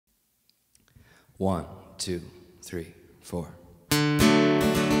1, 2, 3, 4.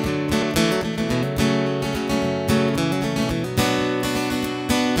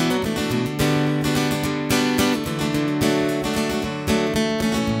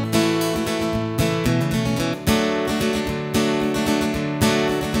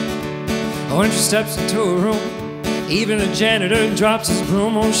 When she steps into a room, even a janitor drops his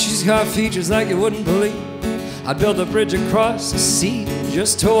broom. Oh, she's got features like you wouldn't believe. I'd build a bridge across the sea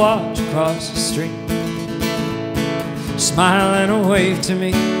just to watch across the street, smile and a wave to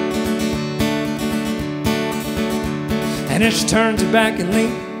me. And if she turns her back and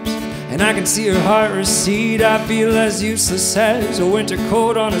leaves, and I can see her heart recede, I feel as useless as a winter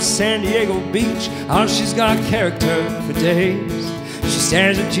coat on a San Diego beach. Oh, she's got character for days. She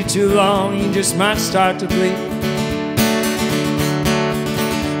stares at you too long, you just might start to bleed.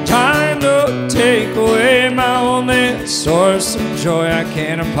 Time to take away my only source of joy. I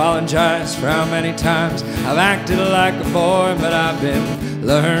can't apologize for how many times I've acted like a boy, but I've been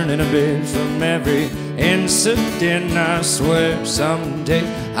learning a bit from every incident. I swear someday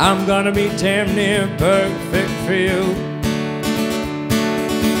I'm gonna be damn near perfect for you.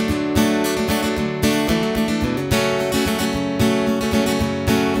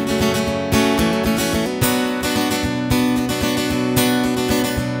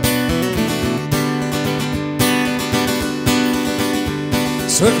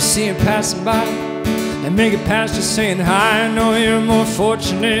 So if you see him passing by and make it past just saying hi, I know you're more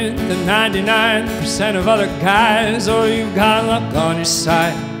fortunate than 99% of other guys, or you've got luck on your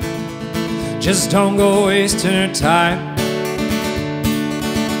side. Just don't go wasting your time.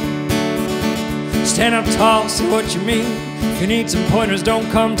 Stand up tall, say what you mean. If you need some pointers, don't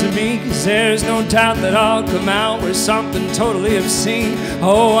come to me, 'cause there's no doubt that I'll come out with something totally obscene.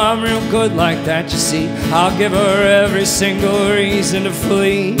 Oh, I'm real good like that, you see. I'll give her every single reason to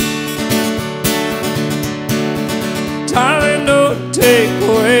flee. Darling, don't take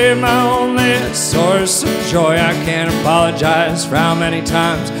away my only source of joy. I can't apologize for how many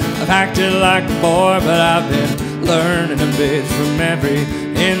times I've acted like a boy, but I've been learning a bit from every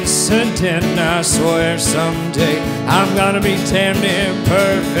incident. I swear someday I'm gonna be damn near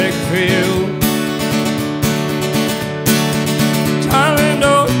perfect for you. Darling,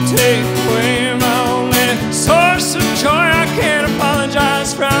 don't take away my only source of joy. I can't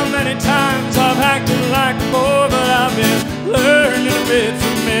apologize for how many times I've acted like a boy, but I've been learning a bit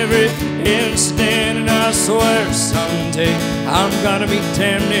from every incident. And I swear someday I'm gonna be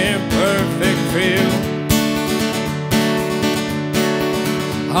damn near perfect for you.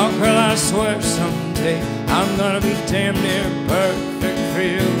 Oh girl, I swear someday I'm gonna be damn near perfect for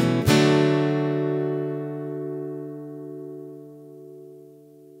you.